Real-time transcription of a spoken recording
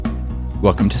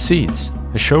Welcome to Seeds,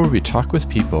 a show where we talk with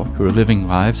people who are living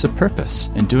lives of purpose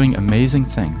and doing amazing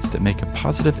things that make a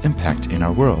positive impact in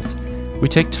our world. We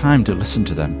take time to listen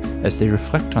to them as they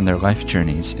reflect on their life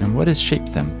journeys and what has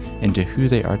shaped them into who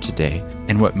they are today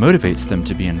and what motivates them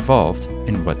to be involved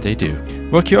in what they do.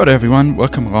 Well, kia ora everyone.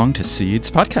 Welcome along to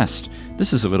Seeds Podcast.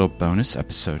 This is a little bonus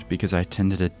episode because I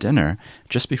attended a dinner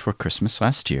just before Christmas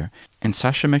last year, and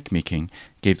Sasha McMeeking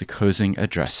gave the closing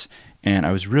address, and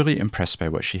I was really impressed by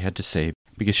what she had to say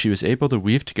because she was able to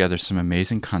weave together some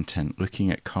amazing content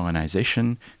looking at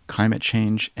colonization, climate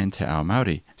change, and Te Ao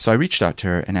Māori. So I reached out to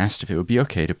her and asked if it would be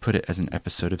okay to put it as an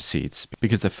episode of Seeds,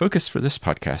 because the focus for this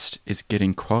podcast is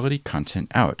getting quality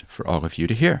content out for all of you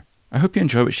to hear. I hope you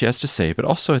enjoy what she has to say, but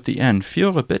also at the end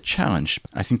feel a bit challenged.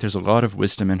 I think there's a lot of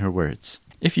wisdom in her words.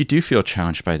 If you do feel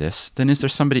challenged by this, then is there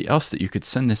somebody else that you could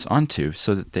send this on to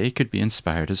so that they could be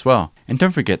inspired as well? And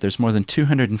don't forget, there's more than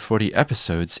 240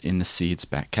 episodes in the Seeds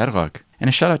back catalog. And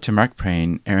a shout out to Mark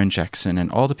Prain, Aaron Jackson,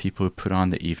 and all the people who put on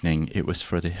the evening. It was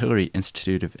for the Hillary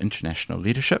Institute of International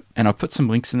Leadership. And I'll put some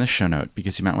links in the show note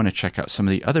because you might want to check out some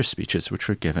of the other speeches which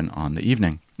were given on the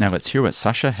evening. Now let's hear what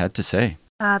Sasha had to say.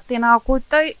 Tēnā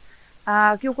koutou,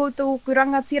 kia koutou ku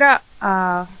rangatira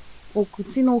o ku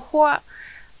tino hoa,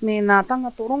 me nā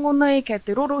tangata rongonui kei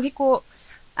te rorohiko,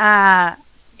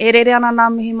 e rere ana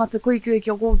nā mihi mata kuikui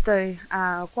kia koutou.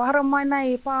 Kua hara mai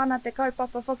nei e pā ana te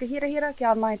kaupapa whakahirahira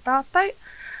kia nai tātou.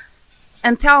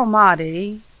 In Te Ao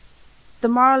Māori, the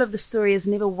moral of the story is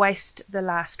never waste the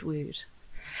last word.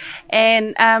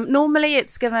 And normally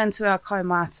it's given to our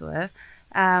kaumātua,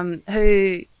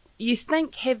 who you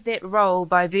think have that role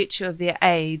by virtue of their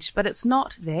age, but it's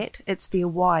not that, it's their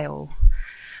waiō.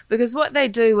 Because what they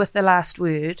do with the last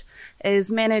word is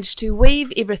manage to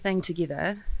weave everything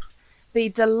together, be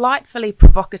delightfully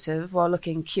provocative while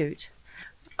looking cute.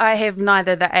 I have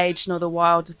neither the age nor the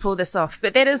waiō to pull this off,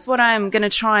 but that is what I'm going to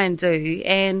try and do.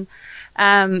 And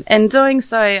in doing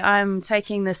so, I'm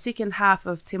taking the second half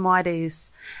of Te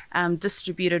Maire's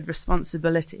distributed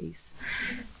responsibilities.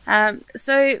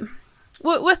 So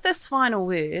with this final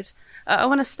word, I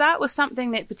want to start with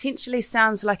something that potentially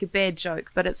sounds like a bad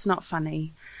joke, but it's not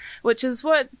funny, which is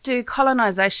what do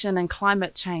colonization and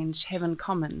climate change have in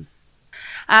common?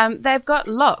 They've got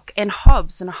Locke and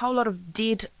Hobbes and a whole lot of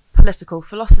dead political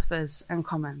philosophers in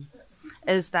common,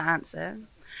 is the answer.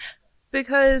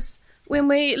 Because when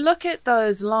we look at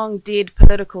those long dead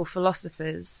political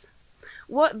philosophers,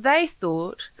 what they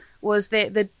thought was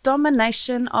that the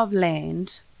domination of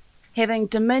land, having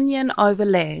dominion over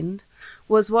land,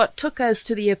 was what took us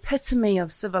to the epitome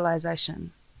of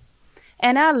civilization.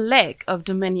 And our lack of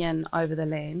dominion over the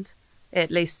land,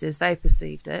 at least as they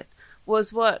perceived it,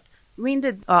 was what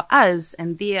rendered us,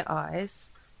 in their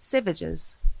eyes,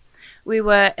 savages. We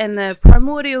were in the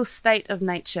primordial state of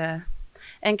nature,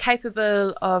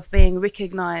 incapable of being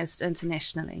recognised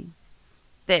internationally.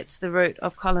 That's the root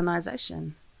of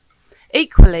colonisation.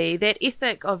 Equally, that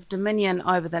ethic of dominion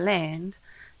over the land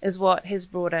is what has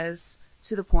brought us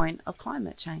to the point of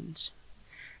climate change.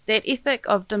 That ethic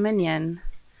of dominion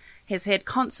has had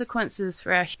consequences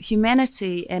for our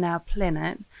humanity and our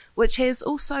planet, which has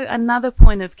also another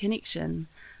point of connection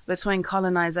between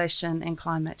colonisation and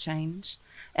climate change,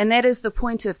 and that is the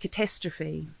point of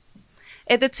catastrophe.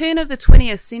 At the turn of the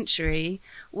 20th century,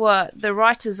 what the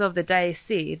writers of the day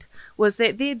said was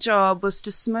that their job was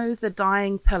to smooth the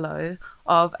dying pillow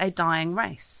of a dying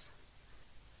race.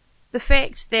 The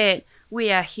fact that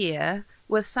we are here,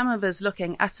 with some of us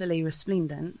looking utterly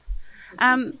resplendent,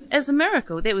 is a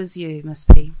miracle. That was you, Miss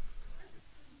P.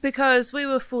 Because we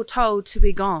were foretold to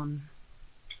be gone.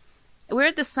 We're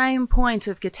at the same point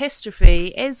of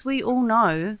catastrophe, as we all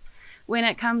know, when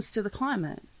it comes to the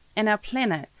climate and our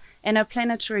planet and our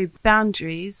planetary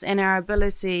boundaries and our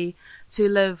ability to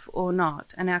live or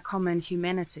not and our common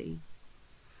humanity.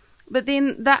 But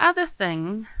then the other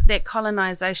thing that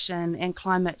colonisation and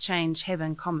climate change have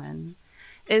in common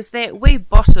is that we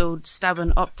bottled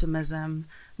stubborn optimism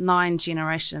 9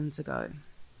 generations ago.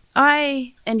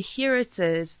 I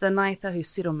inherited the Ngāi Tahu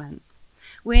settlement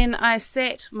when I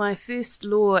sat my first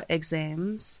law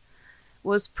exams.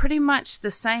 Was pretty much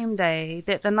the same day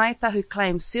that the Ngāi Tahu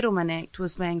Claims Settlement Act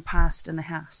was being passed in the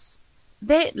House.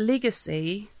 That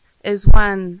legacy is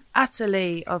one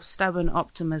utterly of stubborn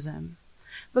optimism,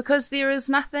 because there is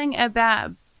nothing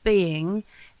about being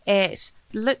at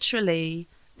literally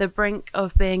the brink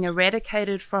of being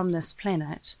eradicated from this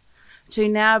planet to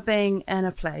now being in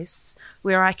a place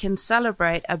where I can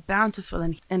celebrate a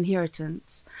bountiful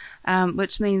inheritance,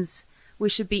 which means we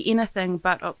should be anything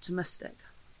but optimistic.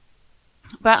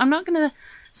 But I'm not going to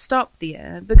stop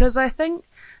there, because I think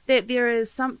that there is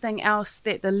something else,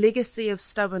 that the legacy of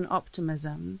stubborn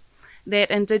optimism that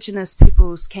Indigenous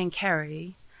peoples can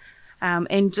carry,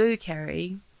 and do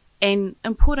carry, and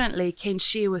importantly can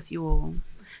share with you all.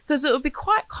 Because it would be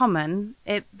quite common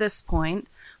at this point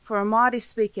for a Māori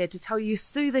speaker to tell you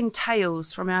soothing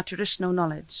tales from our traditional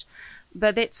knowledge,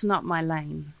 but that's not my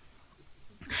lane.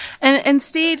 And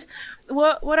instead,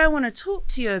 what I want to talk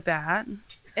to you about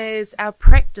is our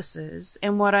practices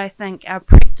and what I think our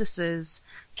practices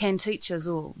can teach us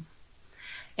all.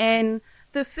 And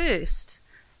the first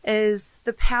is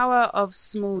the power of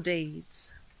small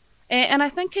deeds. And I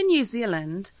think in New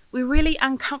Zealand, we're really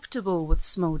uncomfortable with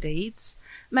small deeds.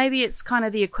 Maybe it's kind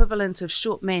of the equivalent of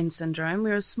short man syndrome.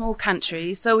 We're a small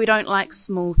country, so we don't like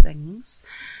small things.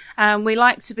 We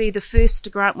like to be the first to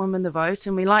grant women the vote,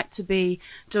 and we like to be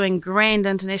doing grand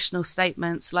international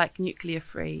statements like nuclear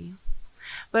free.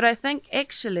 But I think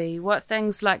actually what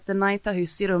things like the Ngāi Tahu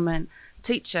settlement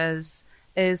teach us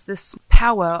is this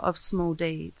power of small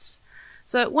deeds.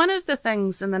 So one of the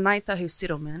things in the Ngāi Tahu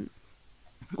settlement,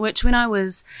 which when I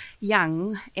was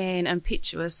young and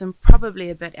impetuous and probably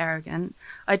a bit arrogant,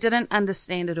 I didn't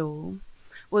understand at all,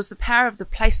 was the power of the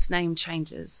place name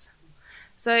changes.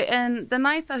 So in the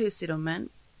Ngāi Tahu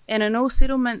settlement, and in all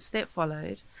settlements that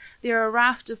followed, there are a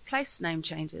raft of place name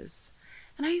changes.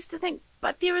 And I used to think,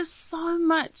 but there is so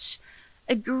much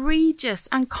egregious,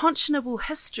 unconscionable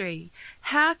history.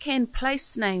 How can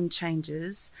place name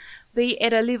changes be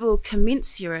at a level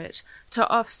commensurate to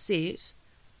offset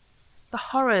the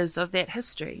horrors of that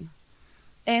history?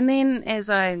 And then as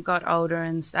I got older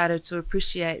and started to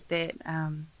appreciate that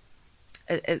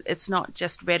it's not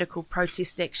just radical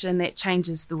protest action that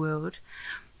changes the world,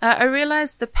 I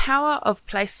realized the power of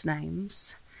place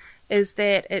names is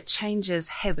that it changes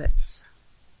habits.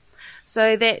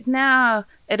 So that now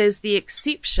it is the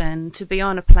exception to be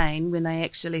on a plane when they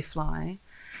actually fly,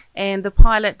 and the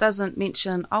pilot doesn't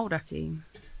mention auraki.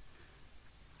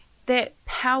 That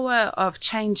power of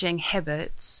changing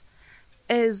habits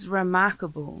is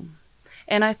remarkable,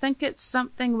 and I think it's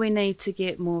something we need to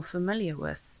get more familiar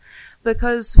with,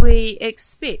 because we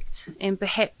expect, and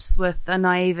perhaps with a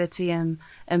naivety and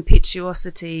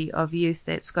impetuosity of youth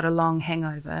that's got a long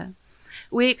hangover,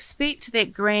 we expect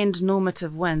that grand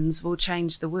normative wins will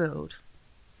change the world.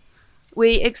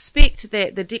 We expect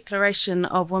that the Declaration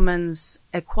of Women's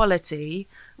Equality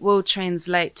will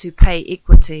translate to pay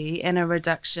equity and a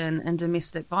reduction in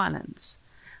domestic violence.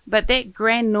 But that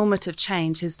grand normative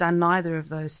change has done neither of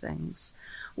those things.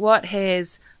 What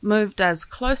has moved us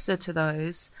closer to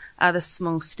those are the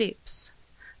small steps,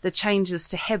 the changes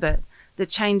to habit, the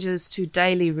changes to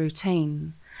daily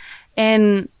routine.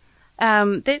 And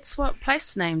that's what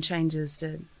place name changes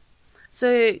did.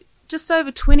 So just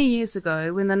over 20 years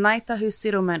ago, when the Ngāi Tahu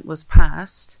settlement was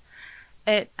passed,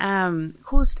 it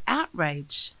caused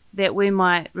outrage that we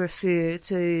might refer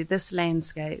to this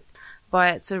landscape by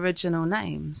its original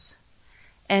names.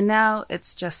 And now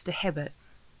it's just a habit.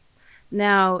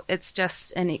 Now it's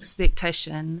just an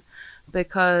expectation,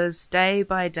 because day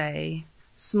by day,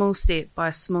 small step by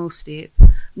small step,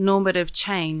 normative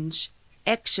change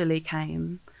actually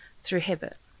came through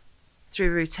habit,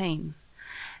 through routine.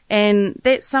 And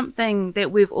that's something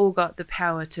that we've all got the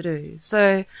power to do.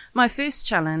 So my first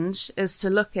challenge is to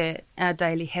look at our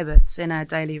daily habits and our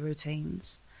daily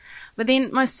routines. But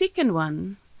then my second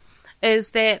one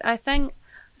is that I think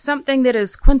something that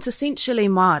is quintessentially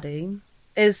Māori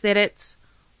is that it's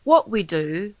what we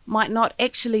do might not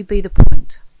actually be the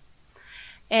point.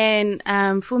 And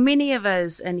for many of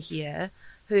us in here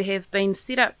who have been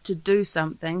set up to do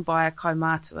something by a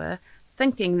kaumātua,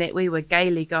 thinking that we were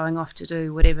gaily going off to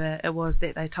do whatever it was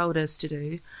that they told us to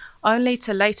do, only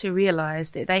to later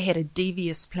realise that they had a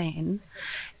devious plan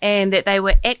and that they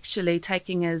were actually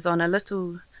taking us on a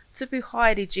little tipu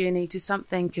haere journey to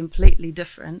something completely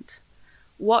different.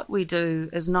 What we do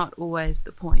is not always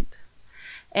the point.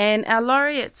 And our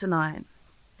laureate tonight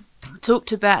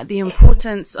talked about the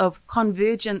importance of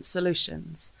convergent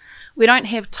solutions. We don't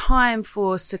have time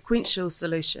for sequential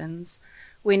solutions.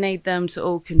 We need them to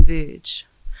all converge.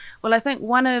 Well, I think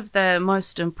one of the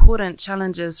most important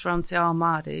challenges from Te Ao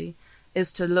Māori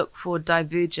is to look for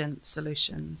divergent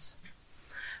solutions.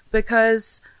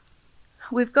 Because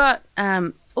we've got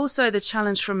also the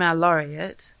challenge from our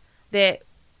laureate that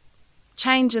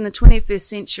change in the 21st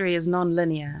century is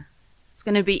non-linear. It's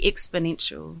going to be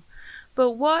exponential.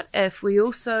 But what if we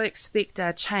also expect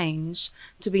our change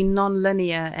to be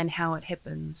non-linear in how it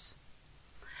happens?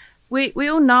 We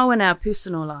all know in our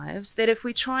personal lives that if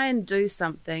we try and do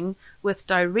something with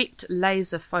direct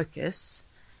laser focus,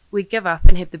 we give up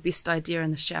and have the best idea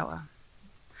in the shower.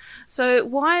 So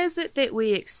why is it that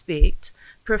we expect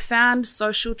profound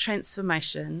social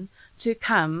transformation to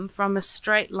come from a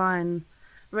straight line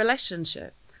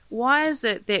relationship? Why is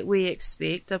it that we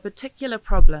expect a particular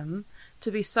problem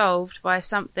to be solved by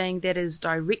something that is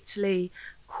directly,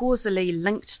 causally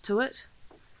linked to it?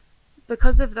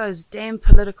 Because of those damn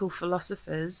political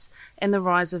philosophers and the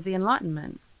rise of the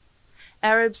Enlightenment.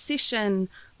 Our obsession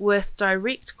with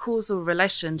direct causal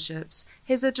relationships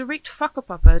has a direct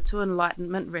whakapapa to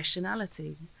Enlightenment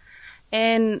rationality.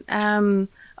 And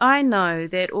I know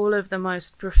that all of the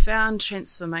most profound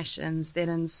transformations that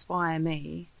inspire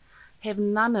me have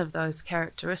none of those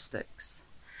characteristics.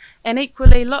 And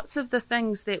equally, lots of the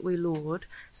things that we laud,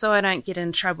 so I don't get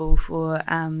in trouble for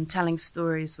telling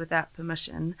stories without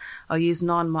permission, I'll use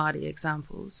non-Māori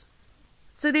examples.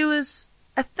 So there was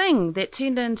a thing that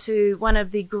turned into one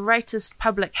of the greatest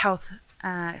public health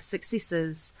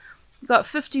successes. We've got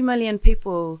 50 million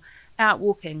people out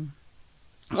walking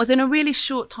within a really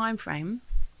short time frame.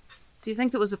 Do you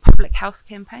think it was a public health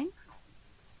campaign?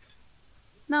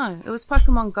 No, it was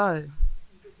Pokemon Go.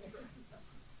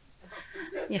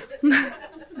 Yeah.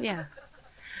 Yeah.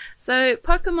 So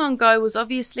Pokemon Go was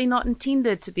obviously not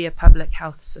intended to be a public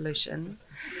health solution.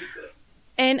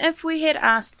 And if we had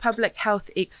asked public health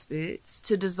experts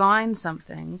to design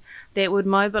something that would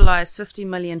mobilize 50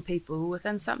 million people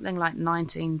within something like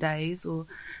 19 days or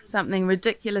something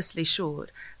ridiculously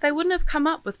short, they wouldn't have come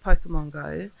up with Pokemon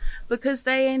Go because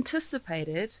they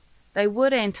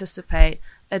would anticipate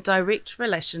a direct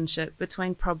relationship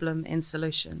between problem and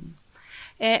solution.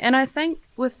 And I think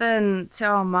within Te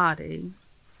Ao Māori,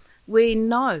 we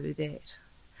know that.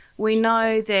 We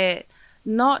know that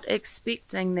not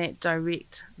expecting that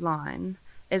direct line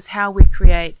is how we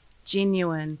create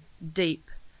genuine, deep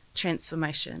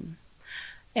transformation.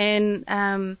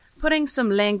 And putting some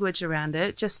language around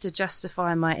it, just to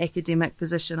justify my academic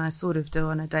position, I sort of do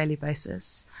on a daily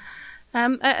basis.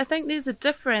 I think there's a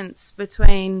difference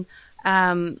between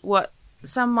what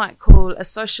some might call a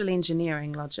social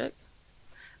engineering logic,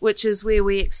 which is where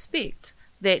we expect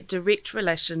that direct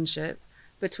relationship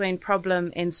between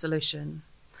problem and solution.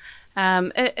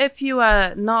 If you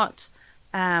are not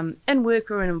in work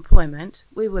or in employment,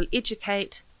 we will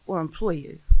educate or employ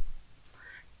you.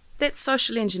 That's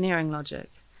social engineering logic.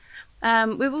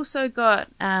 We've also got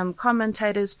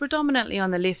commentators predominantly on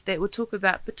the left that will talk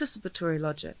about participatory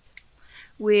logic,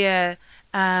 where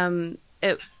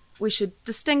we should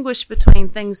distinguish between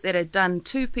things that are done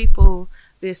to people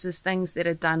versus things that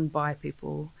are done by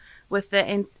people, with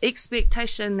the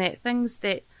expectation that things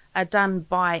that are done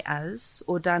by us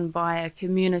or done by a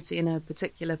community in a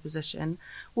particular position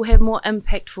will have more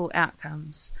impactful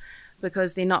outcomes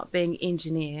because they're not being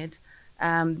engineered,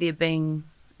 they're being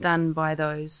done by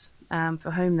those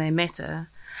for whom they matter.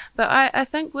 But I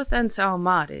think within Te Ao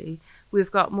Māori,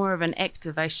 we've got more of an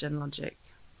activation logic.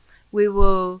 We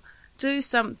will do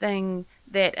something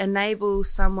that enables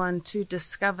someone to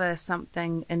discover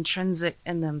something intrinsic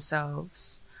in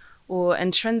themselves or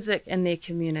intrinsic in their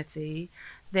community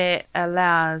that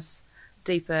allows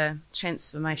deeper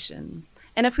transformation.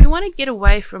 And if we want to get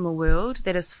away from a world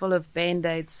that is full of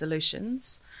band-aid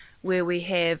solutions, where we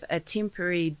have a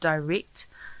temporary direct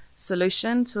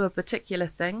solution to a particular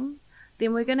thing,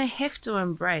 then we're going to have to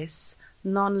embrace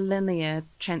non-linear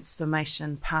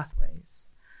transformation pathways.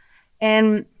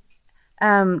 And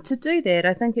to do that,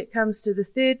 I think it comes to the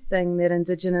third thing that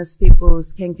Indigenous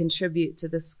peoples can contribute to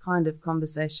this kind of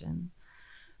conversation,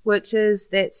 which is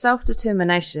that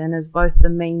self-determination is both the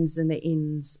means and the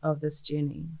ends of this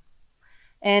journey.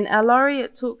 And our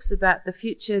laureate talks about the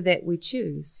future that we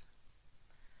choose.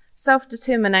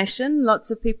 Self-determination,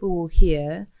 lots of people will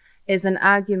hear as an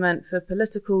argument for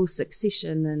political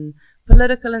succession and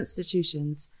political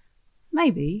institutions.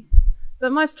 Maybe.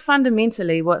 But most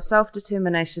fundamentally, what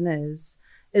self-determination is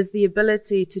the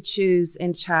ability to choose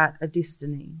and chart a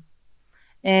destiny.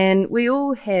 And we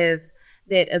all have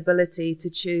that ability to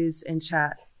choose and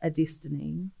chart a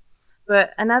destiny.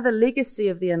 But another legacy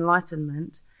of the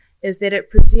Enlightenment is that it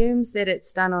presumes that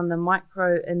it's done on the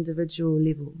micro-individual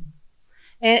level.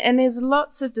 And there's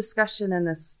lots of discussion in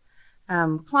this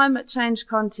climate change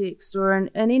context or in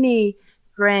any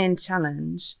grand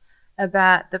challenge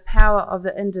about the power of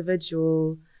the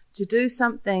individual to do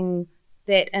something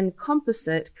that in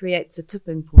composite creates a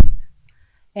tipping point.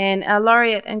 And our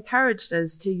laureate encouraged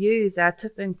us to use our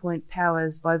tipping point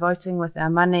powers by voting with our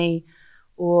money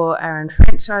or our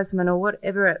enfranchisement or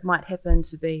whatever it might happen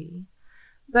to be.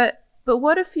 But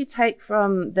what if you take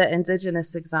from the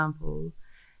Indigenous example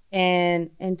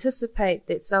and anticipate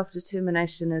that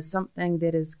self-determination is something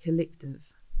that is collective?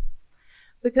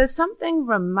 Because something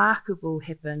remarkable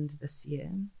happened this year.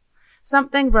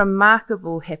 Something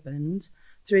remarkable happened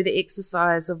through the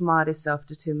exercise of Māori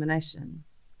self-determination.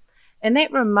 And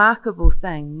that remarkable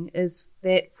thing is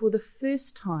that for the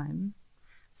first time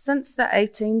since the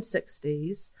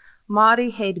 1860s,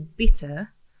 Māori had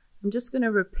better, I'm just going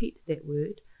to repeat that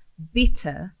word,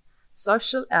 better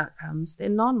social outcomes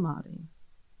than non-Māori.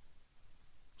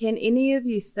 Can any of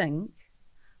you think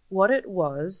what it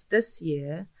was this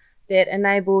year that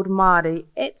enabled Māori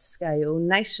at scale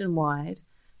nationwide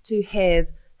to have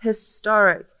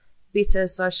historic better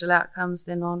social outcomes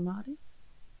than non-Māori?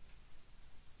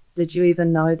 Did you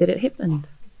even know that it happened?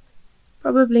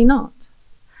 Probably not.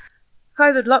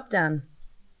 COVID lockdown.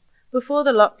 Before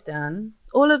the lockdown,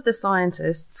 all of the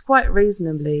scientists, quite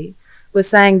reasonably, were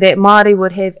saying that Māori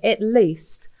would have at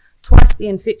least twice the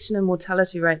infection and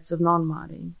mortality rates of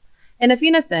non-Māori. And if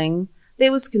anything,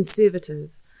 that was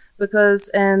conservative, because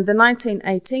in the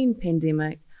 1918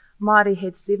 pandemic, Māori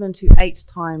had 7 to 8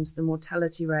 times the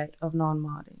mortality rate of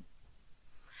non-Māori.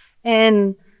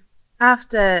 And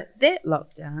after that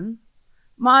lockdown,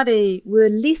 Māori were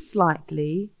less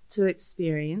likely to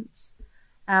experience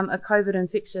a COVID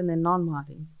infection than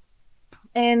non-Māori.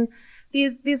 And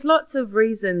there's lots of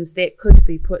reasons that could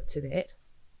be put to that.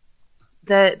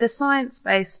 The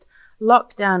science-based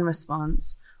lockdown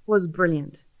response was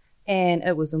brilliant and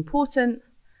it was important,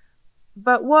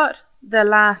 but what the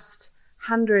last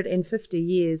 150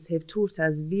 years have taught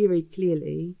us very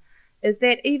clearly is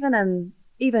that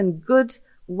even good,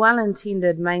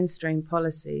 well-intended mainstream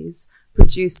policies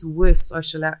produce worse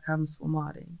social outcomes for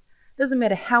Māori. Doesn't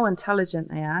matter how intelligent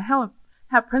they are, how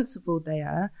principled they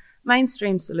are,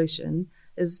 mainstream solution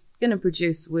is going to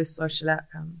produce worse social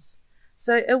outcomes.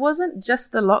 So it wasn't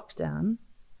just the lockdown,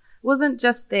 it wasn't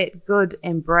just that good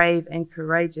and brave and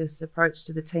courageous approach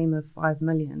to the team of 5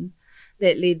 million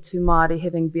that led to Māori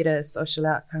having better social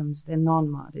outcomes than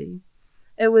non-Māori.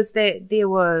 It was that there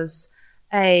was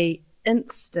an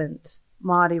instant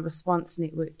Māori response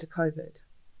network to COVID.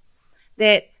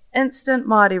 That instant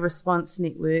Māori response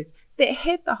network that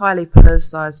had the highly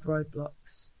politicised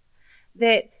roadblocks,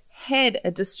 that had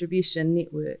a distribution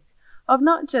network of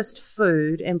not just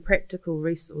food and practical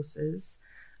resources,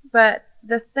 but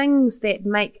the things that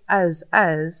make us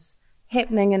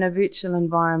happening in a virtual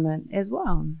environment as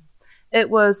well. It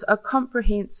was a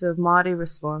comprehensive Māori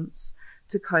response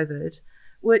to COVID,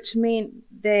 which meant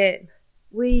that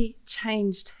we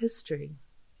changed history.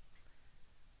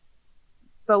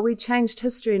 But we changed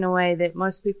history in a way that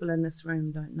most people in this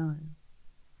room don't know.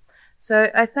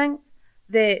 So I think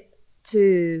that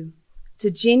to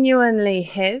genuinely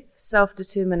have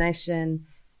self-determination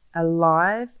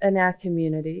alive in our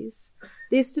communities,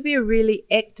 there's to be a really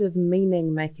active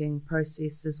meaning-making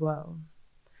process as well.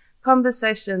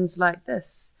 Conversations like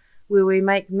this, where we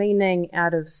make meaning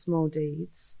out of small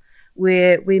deeds,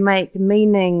 where we make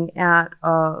meaning out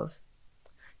of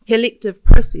collective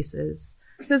processes.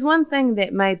 Because one thing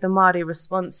that made the Māori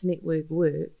Response Network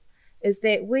work is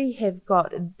that we have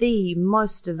got the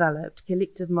most developed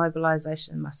collective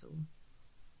mobilisation muscle.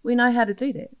 We know how to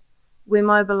do that. We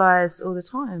mobilise all the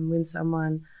time when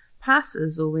someone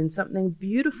passes or when something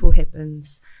beautiful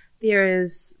happens. There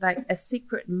is like a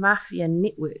secret mafia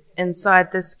network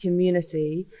inside this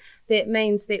community that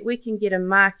means that we can get a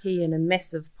marquee in a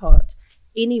massive pot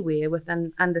anywhere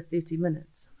within under 30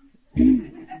 minutes.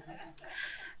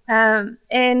 So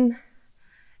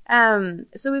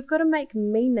we've got to make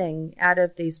meaning out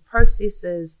of these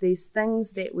processes, these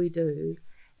things that we do,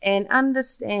 and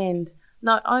understand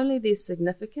not only their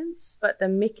significance, but the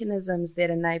mechanisms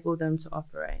that enable them to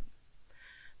operate.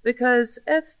 Because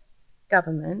if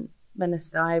government,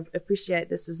 Minister, I appreciate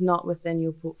this is not within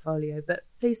your portfolio, but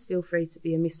please feel free to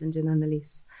be a messenger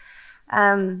nonetheless.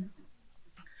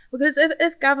 Because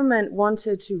if government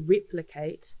wanted to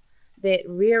replicate that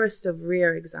rarest of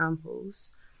rare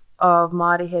examples of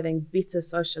Māori having better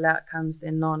social outcomes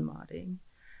than non-Māori,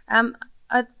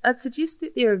 I'd suggest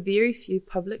that there are very few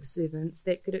public servants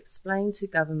that could explain to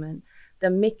government the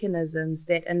mechanisms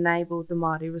that enabled the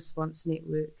Māori Response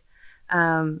Network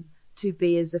to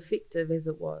be as effective as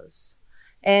it was.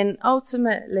 And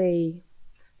ultimately,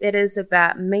 that is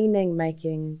about meaning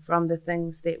making from the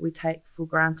things that we take for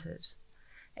granted.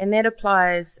 And that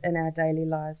applies in our daily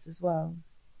lives as well.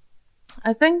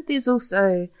 I think there's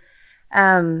also,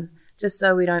 just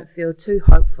so we don't feel too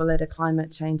hopeful at a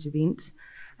climate change event,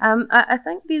 I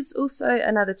think there's also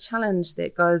another challenge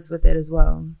that goes with it as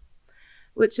well,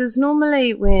 which is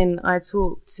normally when I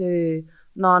talk to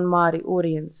non-Māori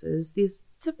audiences, there's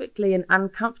typically an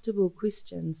uncomfortable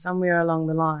question somewhere along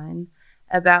the line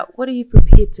about what are you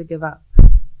prepared to give up?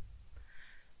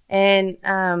 And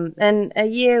in a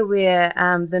year where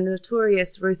the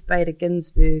notorious Ruth Bader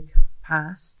Ginsburg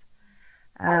passed,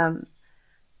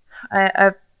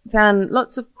 I've found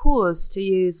lots of cause to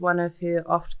use one of her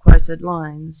oft-quoted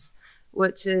lines,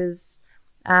 which is,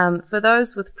 for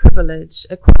those with privilege,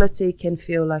 equality can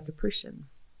feel like oppression.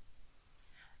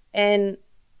 And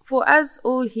for us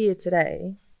all here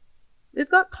today, we've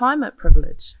got climate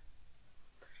privilege.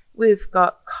 We've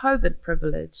got COVID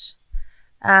privilege.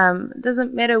 It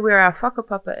doesn't matter where our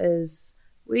whakapapa is,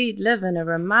 we live in a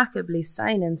remarkably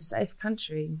sane and safe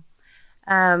country.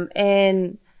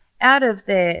 And out of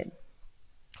that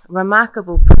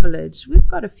remarkable privilege, we've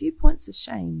got a few points of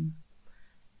shame.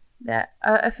 That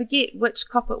I forget which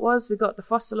COP it was we got the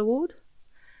Fossil Award.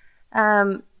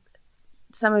 Some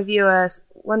of you are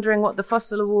wondering what the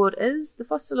Fossil Award is. The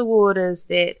Fossil Award is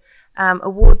that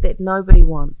award that nobody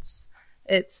wants.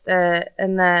 It's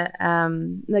in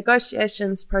the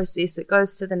negotiations process, it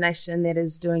goes to the nation that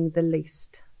is doing the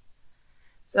least.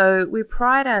 So we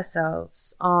pride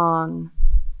ourselves on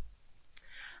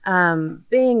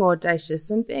being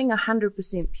audacious and being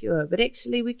 100% pure, but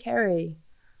actually we've carried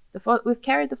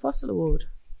the Fossil Award.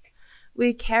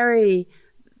 We carry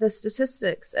the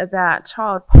statistics about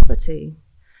child poverty.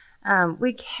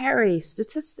 We carry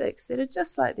statistics that are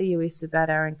just like the US about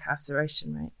our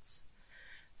incarceration rates.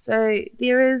 So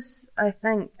there is, I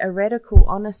think, a radical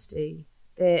honesty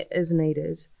that is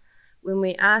needed when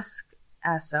we ask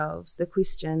ourselves the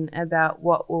question about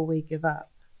what will we give up.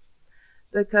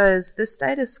 Because the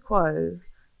status quo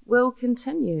will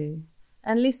continue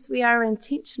unless we are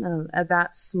intentional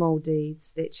about small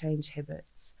deeds that change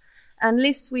habits,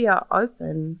 unless we are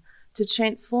open to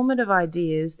transformative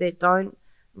ideas that don't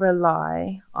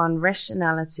rely on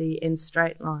rationality and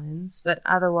straight lines, but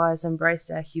otherwise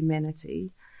embrace our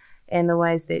humanity and the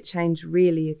ways that change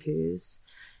really occurs,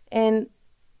 and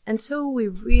until we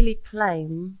really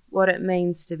claim what it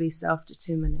means to be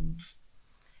self-determining.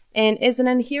 And as an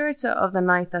inheritor of the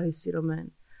Ngāi Tahu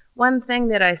settlement, one thing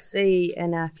that I see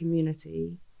in our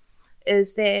community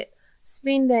is that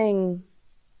spending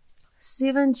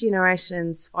 7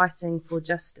 generations fighting for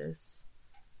justice,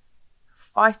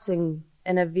 fighting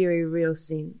in a very real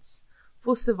sense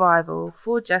for survival,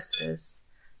 for justice,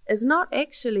 is not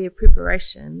actually a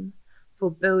preparation for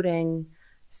building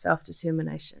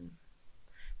self-determination.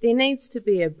 There needs to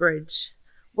be a bridge.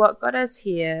 What got us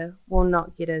here will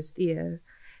not get us there.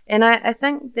 And I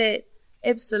think that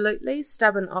absolutely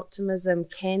stubborn optimism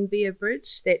can be a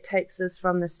bridge that takes us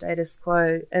from the status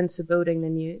quo into building the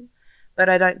new, but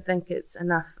I don't think it's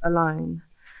enough alone.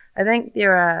 I think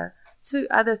there are 2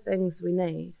 other things we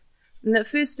need. And the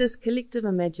first is collective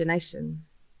imagination.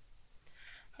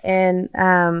 And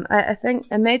I think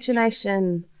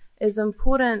imagination is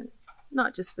important,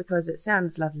 not just because it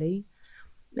sounds lovely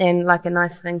and like a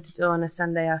nice thing to do on a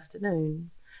Sunday afternoon,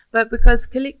 but because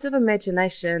collective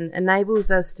imagination enables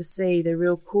us to see the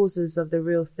real causes of the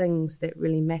real things that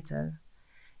really matter.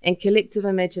 And collective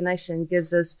imagination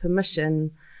gives us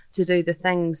permission to do the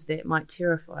things that might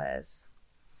terrify us.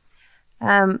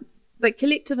 But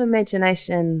collective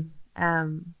imagination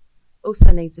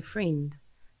also needs a friend.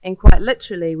 And quite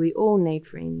literally, we all need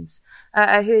friends.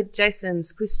 I heard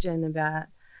Jason's question about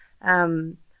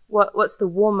what's the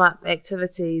warm-up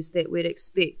activities that we'd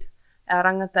expect our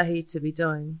rangatahi to be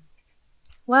doing.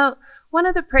 Well, one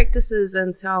of the practices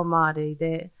in Te Ao Māori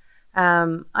that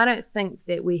I don't think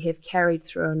that we have carried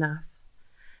through enough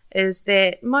is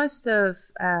that most of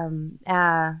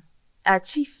our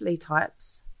chiefly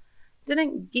types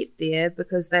didn't get there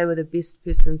because they were the best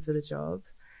person for the job.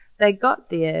 They got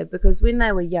there because when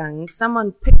they were young,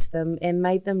 someone picked them and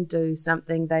made them do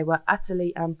something they were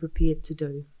utterly unprepared to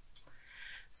do.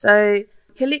 So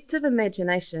collective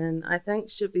imagination, I think,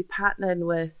 should be partnered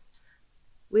with,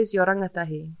 where's your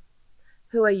rangatahi?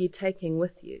 Who are you taking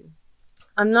with you?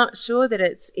 I'm not sure that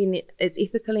it's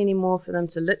ethical anymore for them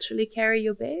to literally carry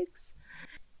your bags.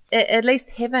 At least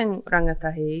having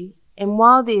rangatahi, and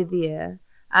while they're there,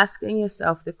 asking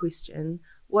yourself the question,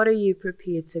 what are you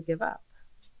prepared to give up?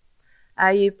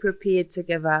 Are you prepared to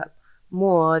give up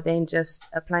more than just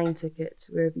a plane ticket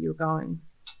to wherever you're going?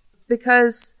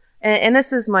 Because, and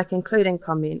this is my concluding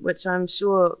comment, which I'm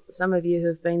sure some of you who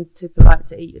have been too polite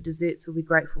to eat your desserts will be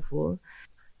grateful for,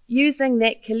 using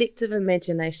that collective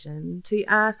imagination to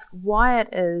ask why it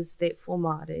is that for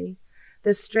Māori,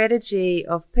 the strategy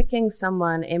of picking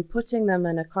someone and putting them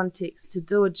in a context to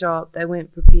do a job they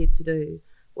weren't prepared to do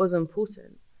was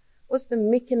important. What's the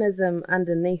mechanism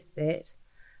underneath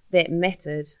that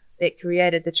mattered, that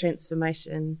created the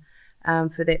transformation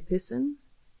for that person?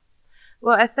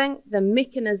 Well, I think the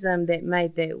mechanism that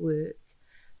made that work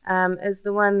is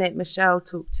the one that Michelle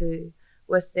talked to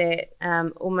with that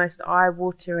almost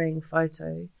eye-watering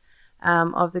photo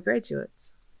of the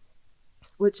graduates.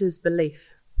 which is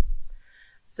belief.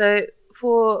 So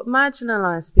for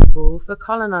marginalised people, for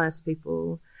colonised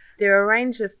people, there are a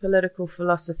range of political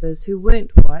philosophers who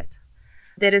weren't white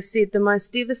that have said the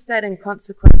most devastating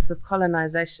consequence of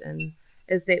colonisation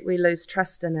is that we lose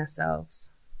trust in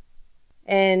ourselves.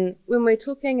 And when we're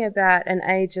talking about an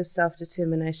age of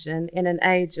self-determination and an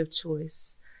age of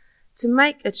choice, to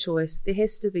make a choice, there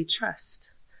has to be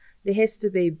trust. There has to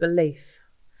be belief.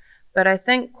 But I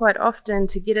think quite often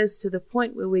to get us to the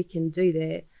point where we can do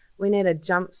that, we need a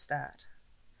jump start.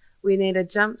 We need a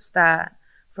jump start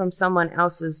from someone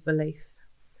else's belief.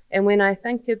 And when I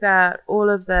think about all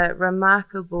of the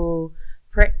remarkable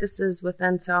practices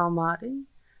within Te Ao Māori,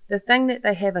 the thing that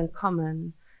they have in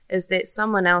common is that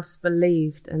someone else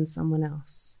believed in someone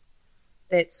else.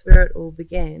 That's where it all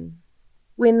began.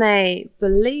 When they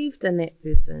believed in that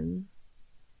person,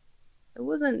 it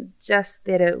wasn't just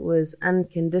that it was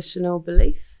unconditional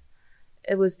belief,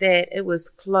 it was that it was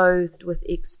clothed with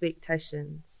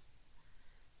expectations.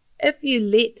 If you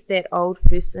let that old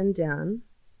person down,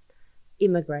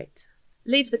 immigrate.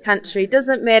 Leave the country.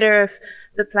 Doesn't matter if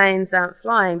the planes aren't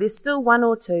flying. There's still one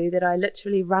or two that I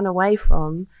literally run away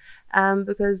from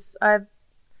because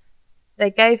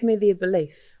they gave me their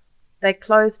belief. They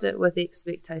clothed it with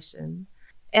expectation.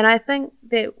 And I think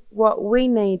that what we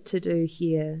need to do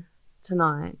here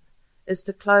tonight is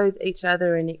to clothe each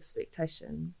other in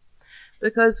expectation.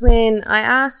 Because when I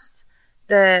asked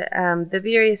the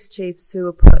various chiefs who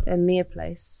were put in their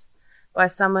place by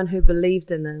someone who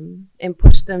believed in them and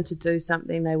pushed them to do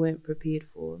something they weren't prepared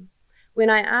for, when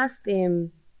I asked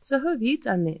them, so who have you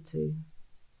done that to?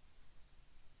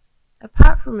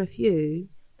 Apart from a few,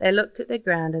 they looked at the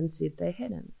ground and said they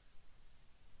hadn't.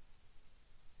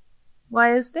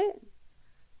 Why is that?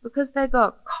 Because they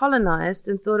got colonised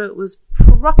and thought it was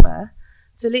proper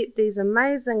to let these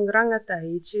amazing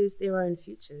rangatahi choose their own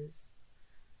futures.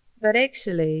 But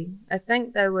actually, I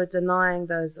think they were denying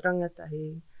those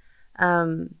rangatahi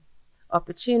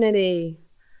opportunity,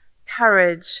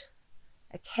 courage,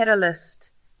 a catalyst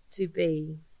to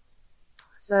be.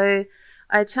 So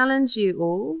I challenge you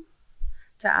all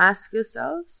to ask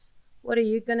yourselves, what are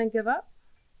you going to give up?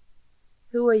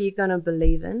 Who are you going to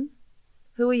believe in?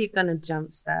 Who are you going to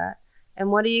jumpstart?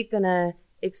 And what are you going to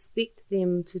expect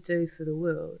them to do for the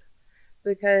world?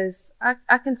 Because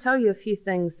I can tell you a few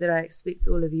things that I expect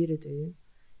all of you to do,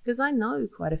 because I know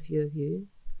quite a few of you,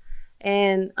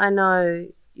 and I know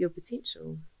your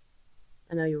potential.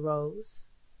 I know your roles,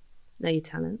 I know your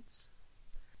talents.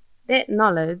 That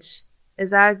knowledge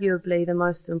is arguably the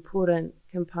most important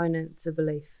component to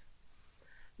belief.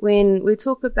 When we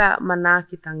talk about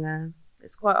manaakitanga,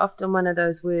 it's quite often one of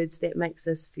those words that makes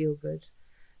us feel good,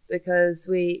 because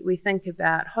we think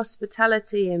about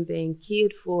hospitality and being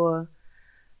cared for.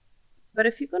 But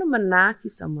if you're going to manaaki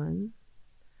someone,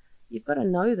 you've got to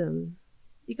know them.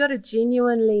 You've got to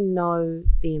genuinely know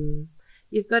them.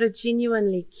 You've got to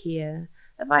genuinely care.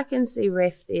 If I can see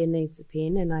Raf there needs a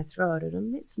pen and I throw it at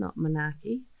him, that's not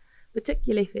manaaki,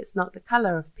 particularly if it's not the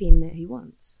colour of pen that he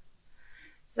wants.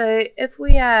 So if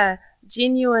we are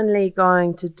genuinely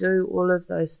going to do all of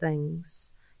those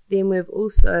things, then we've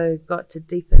also got to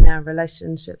deepen our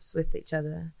relationships with each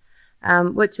other,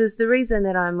 which is the reason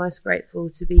that I'm most grateful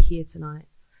to be here tonight,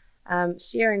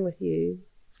 sharing with you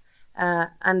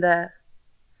under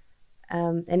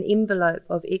an envelope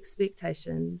of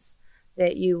expectations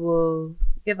that you will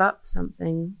give up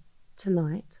something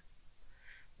tonight,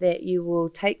 that you will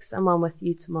take someone with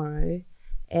you tomorrow,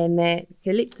 and that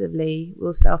collectively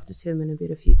will self-determine a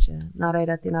better future. Nā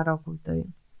reira, tēnā rau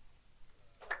koutou.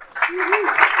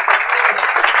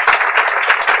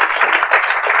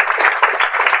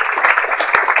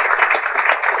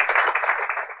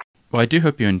 Well, I do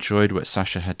hope you enjoyed what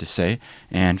Sasha had to say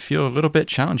and feel a little bit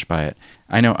challenged by it.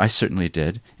 I know I certainly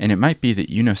did, and it might be that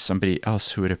you know somebody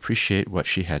else who would appreciate what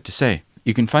she had to say.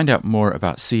 You can find out more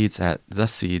about Seeds at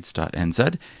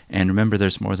theseeds.nz, and remember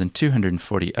there's more than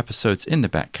 240 episodes in the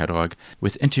back catalogue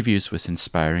with interviews with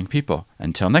inspiring people.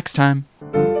 Until next time!